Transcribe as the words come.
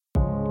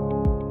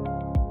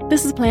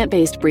This is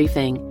Plant-Based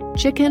Briefing,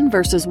 Chicken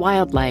versus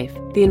Wildlife,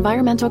 the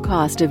Environmental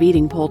Cost of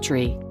Eating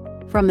Poultry,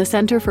 from the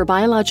Center for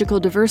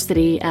Biological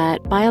Diversity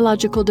at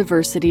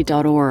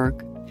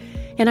biologicaldiversity.org.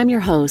 And I'm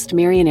your host,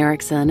 Marian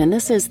Erickson, and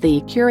this is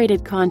the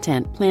curated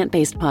content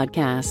plant-based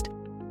podcast,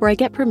 where I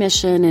get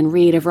permission and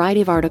read a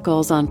variety of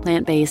articles on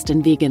plant-based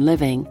and vegan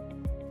living.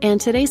 And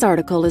today's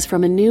article is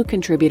from a new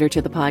contributor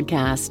to the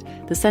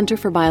podcast, the Center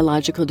for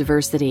Biological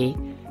Diversity.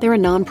 They're a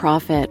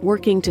nonprofit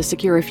working to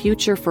secure a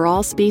future for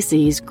all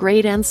species,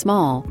 great and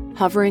small,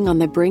 hovering on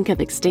the brink of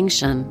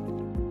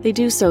extinction. They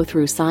do so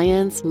through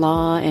science,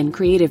 law, and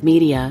creative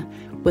media,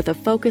 with a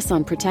focus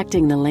on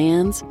protecting the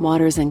lands,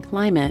 waters, and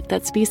climate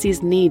that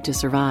species need to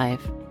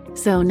survive.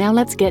 So now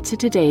let's get to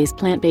today's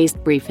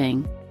plant-based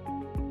briefing.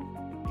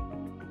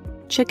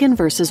 Chicken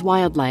versus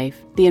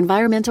wildlife, the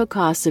environmental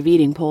costs of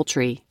eating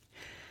poultry.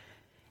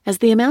 As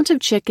the amount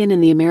of chicken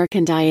in the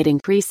American diet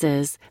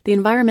increases, the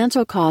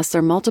environmental costs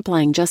are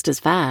multiplying just as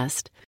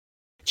fast.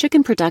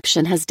 Chicken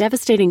production has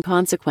devastating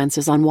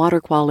consequences on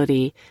water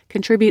quality,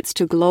 contributes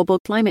to global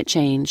climate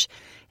change,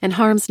 and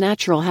harms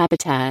natural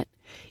habitat.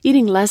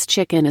 Eating less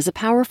chicken is a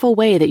powerful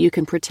way that you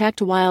can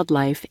protect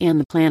wildlife and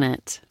the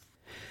planet.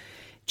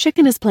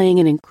 Chicken is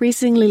playing an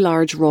increasingly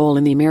large role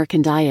in the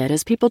American diet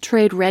as people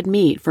trade red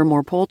meat for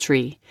more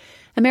poultry.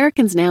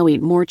 Americans now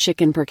eat more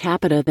chicken per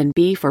capita than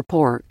beef or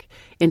pork.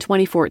 In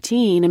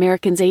 2014,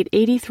 Americans ate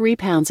 83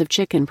 pounds of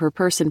chicken per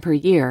person per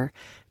year,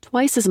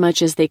 twice as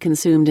much as they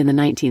consumed in the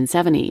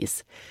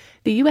 1970s.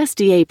 The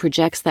USDA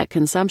projects that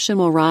consumption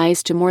will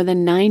rise to more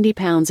than 90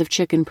 pounds of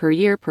chicken per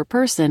year per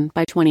person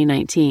by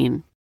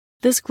 2019.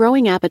 This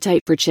growing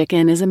appetite for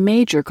chicken is a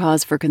major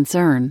cause for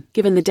concern,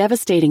 given the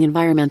devastating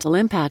environmental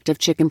impact of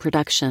chicken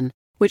production,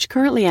 which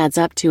currently adds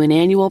up to an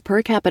annual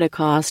per capita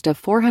cost of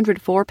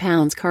 404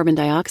 pounds carbon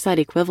dioxide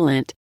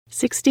equivalent,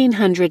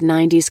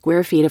 1,690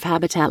 square feet of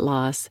habitat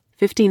loss,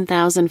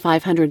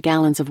 15,500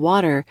 gallons of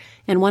water,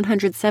 and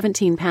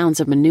 117 pounds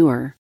of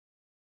manure.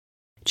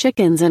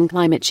 Chickens and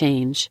climate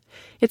change.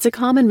 It's a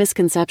common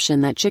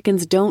misconception that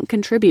chickens don't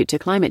contribute to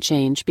climate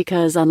change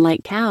because,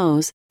 unlike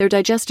cows, their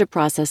digestive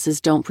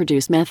processes don't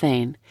produce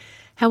methane.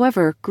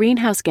 However,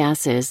 greenhouse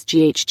gases,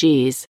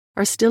 GHGs,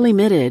 are still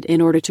emitted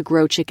in order to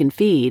grow chicken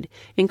feed,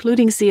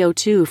 including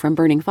CO2 from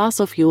burning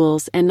fossil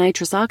fuels and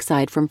nitrous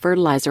oxide from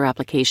fertilizer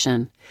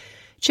application.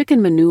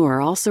 Chicken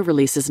manure also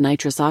releases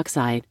nitrous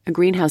oxide, a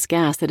greenhouse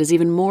gas that is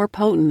even more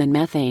potent than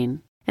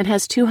methane, and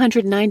has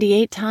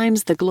 298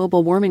 times the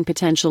global warming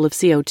potential of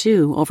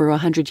CO2 over a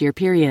 100-year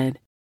period.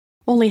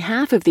 Only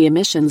half of the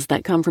emissions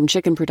that come from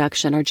chicken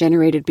production are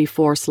generated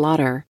before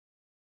slaughter.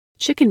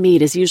 Chicken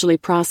meat is usually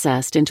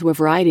processed into a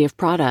variety of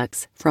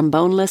products, from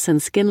boneless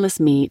and skinless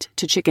meat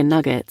to chicken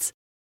nuggets.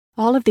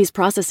 All of these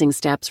processing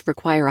steps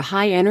require a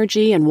high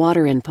energy and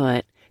water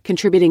input,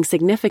 contributing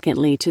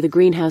significantly to the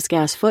greenhouse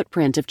gas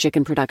footprint of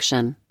chicken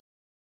production.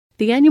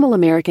 The annual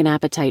American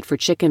appetite for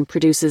chicken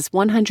produces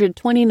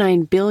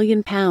 129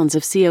 billion pounds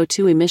of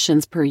CO2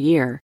 emissions per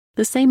year,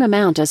 the same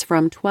amount as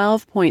from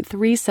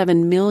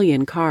 12.37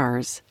 million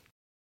cars.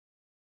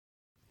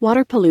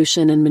 Water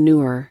pollution and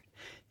manure.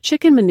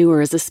 Chicken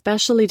manure is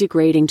especially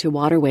degrading to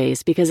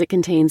waterways because it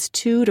contains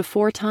 2 to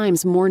 4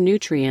 times more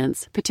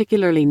nutrients,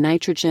 particularly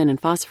nitrogen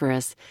and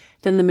phosphorus,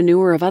 than the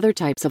manure of other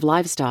types of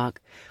livestock.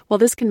 While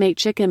this can make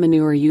chicken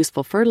manure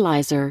useful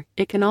fertilizer,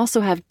 it can also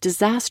have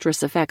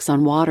disastrous effects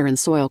on water and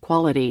soil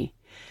quality.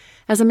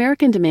 As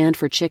American demand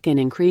for chicken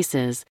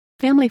increases,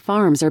 family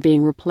farms are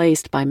being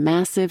replaced by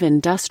massive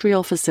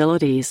industrial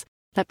facilities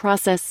that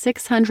process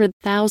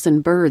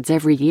 600,000 birds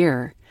every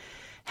year.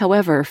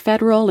 However,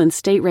 federal and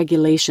state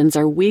regulations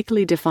are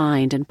weakly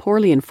defined and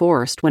poorly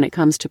enforced when it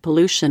comes to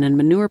pollution and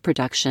manure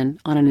production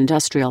on an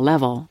industrial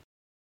level.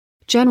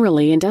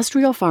 Generally,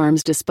 industrial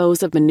farms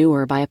dispose of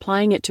manure by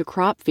applying it to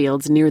crop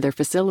fields near their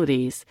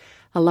facilities.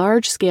 A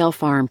large-scale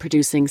farm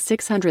producing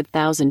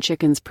 600,000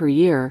 chickens per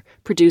year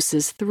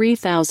produces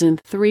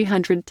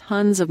 3,300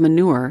 tons of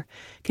manure,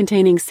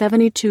 containing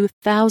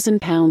 72,000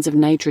 pounds of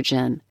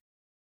nitrogen.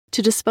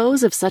 To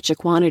dispose of such a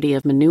quantity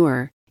of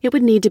manure, it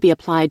would need to be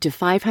applied to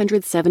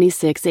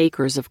 576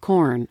 acres of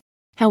corn.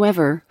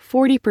 However,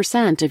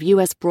 40% of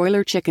U.S.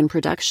 broiler chicken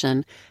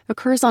production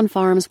occurs on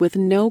farms with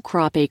no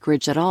crop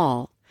acreage at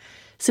all.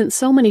 Since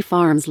so many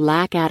farms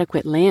lack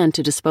adequate land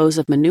to dispose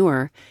of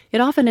manure,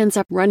 it often ends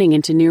up running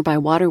into nearby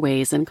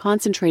waterways and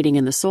concentrating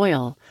in the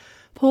soil.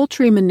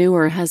 Poultry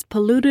manure has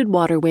polluted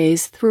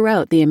waterways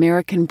throughout the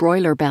American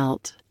broiler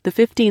belt, the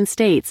 15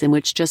 states in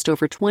which just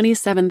over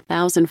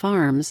 27,000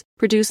 farms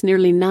produce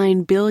nearly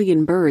 9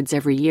 billion birds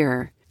every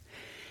year.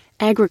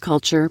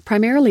 Agriculture,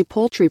 primarily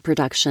poultry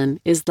production,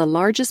 is the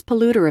largest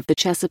polluter of the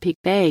Chesapeake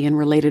Bay and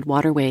related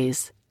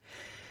waterways.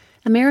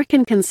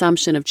 American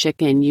consumption of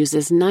chicken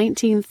uses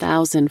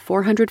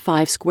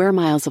 19,405 square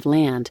miles of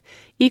land,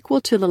 equal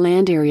to the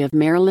land area of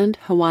Maryland,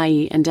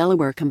 Hawaii, and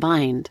Delaware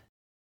combined.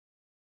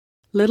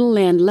 Little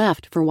land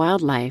left for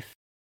wildlife.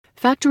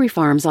 Factory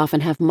farms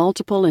often have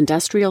multiple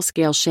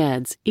industrial-scale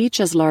sheds,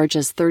 each as large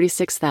as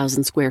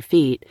 36,000 square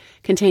feet,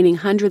 containing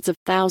hundreds of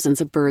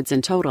thousands of birds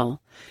in total.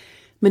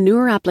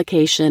 Manure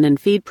application and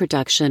feed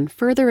production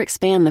further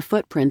expand the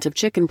footprint of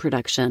chicken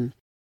production.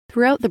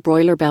 Throughout the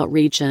broiler belt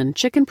region,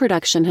 chicken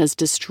production has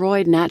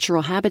destroyed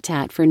natural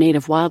habitat for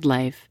native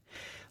wildlife.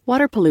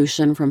 Water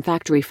pollution from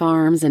factory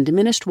farms and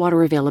diminished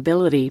water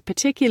availability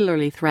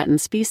particularly threaten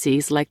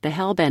species like the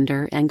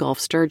hellbender and Gulf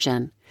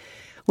sturgeon.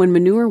 When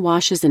manure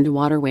washes into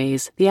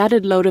waterways, the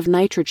added load of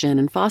nitrogen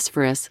and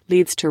phosphorus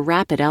leads to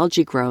rapid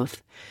algae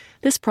growth.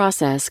 This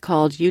process,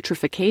 called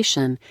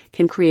eutrophication,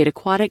 can create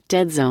aquatic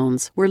dead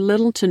zones where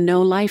little to no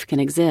life can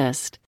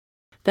exist.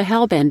 The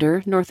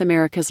hellbender, North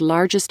America's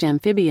largest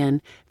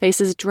amphibian,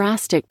 faces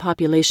drastic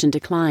population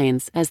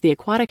declines as the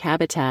aquatic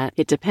habitat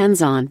it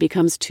depends on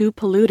becomes too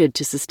polluted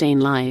to sustain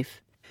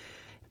life.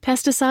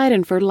 Pesticide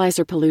and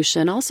fertilizer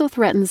pollution also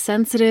threatens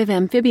sensitive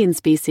amphibian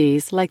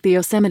species like the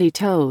Yosemite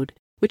toad,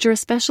 which are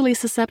especially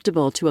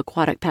susceptible to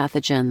aquatic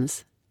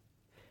pathogens.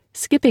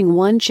 Skipping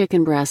one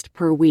chicken breast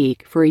per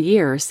week for a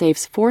year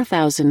saves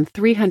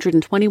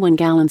 4,321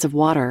 gallons of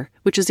water,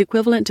 which is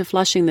equivalent to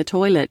flushing the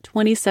toilet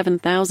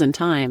 27,000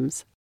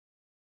 times.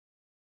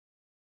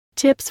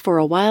 Tips for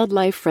a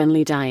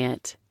wildlife-friendly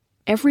diet.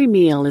 Every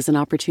meal is an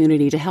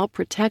opportunity to help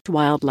protect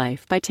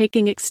wildlife by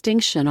taking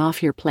extinction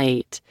off your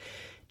plate.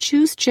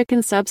 Choose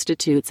chicken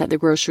substitutes at the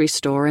grocery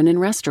store and in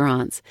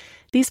restaurants.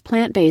 These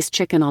plant-based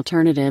chicken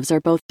alternatives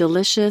are both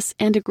delicious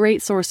and a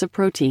great source of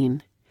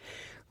protein.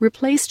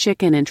 Replace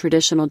chicken in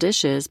traditional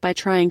dishes by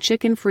trying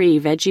chicken-free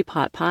veggie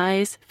pot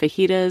pies,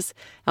 fajitas,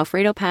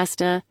 Alfredo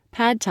pasta,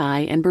 pad thai,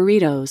 and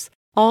burritos.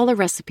 All the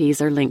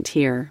recipes are linked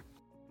here.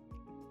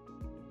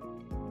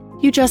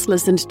 You just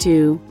listened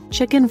to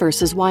Chicken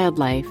versus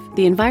Wildlife,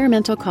 The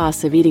Environmental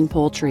Costs of Eating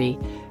Poultry,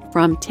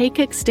 from Take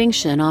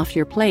Extinction Off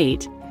Your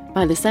Plate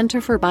by the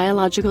Center for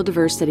Biological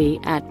Diversity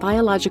at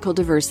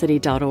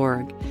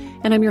biologicaldiversity.org.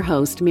 And I'm your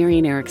host,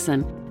 Marian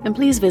Erickson. And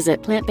please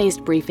visit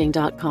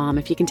plantbasedbriefing.com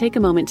if you can take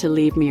a moment to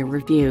leave me a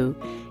review.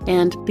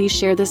 And please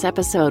share this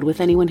episode with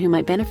anyone who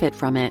might benefit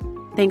from it.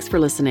 Thanks for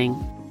listening.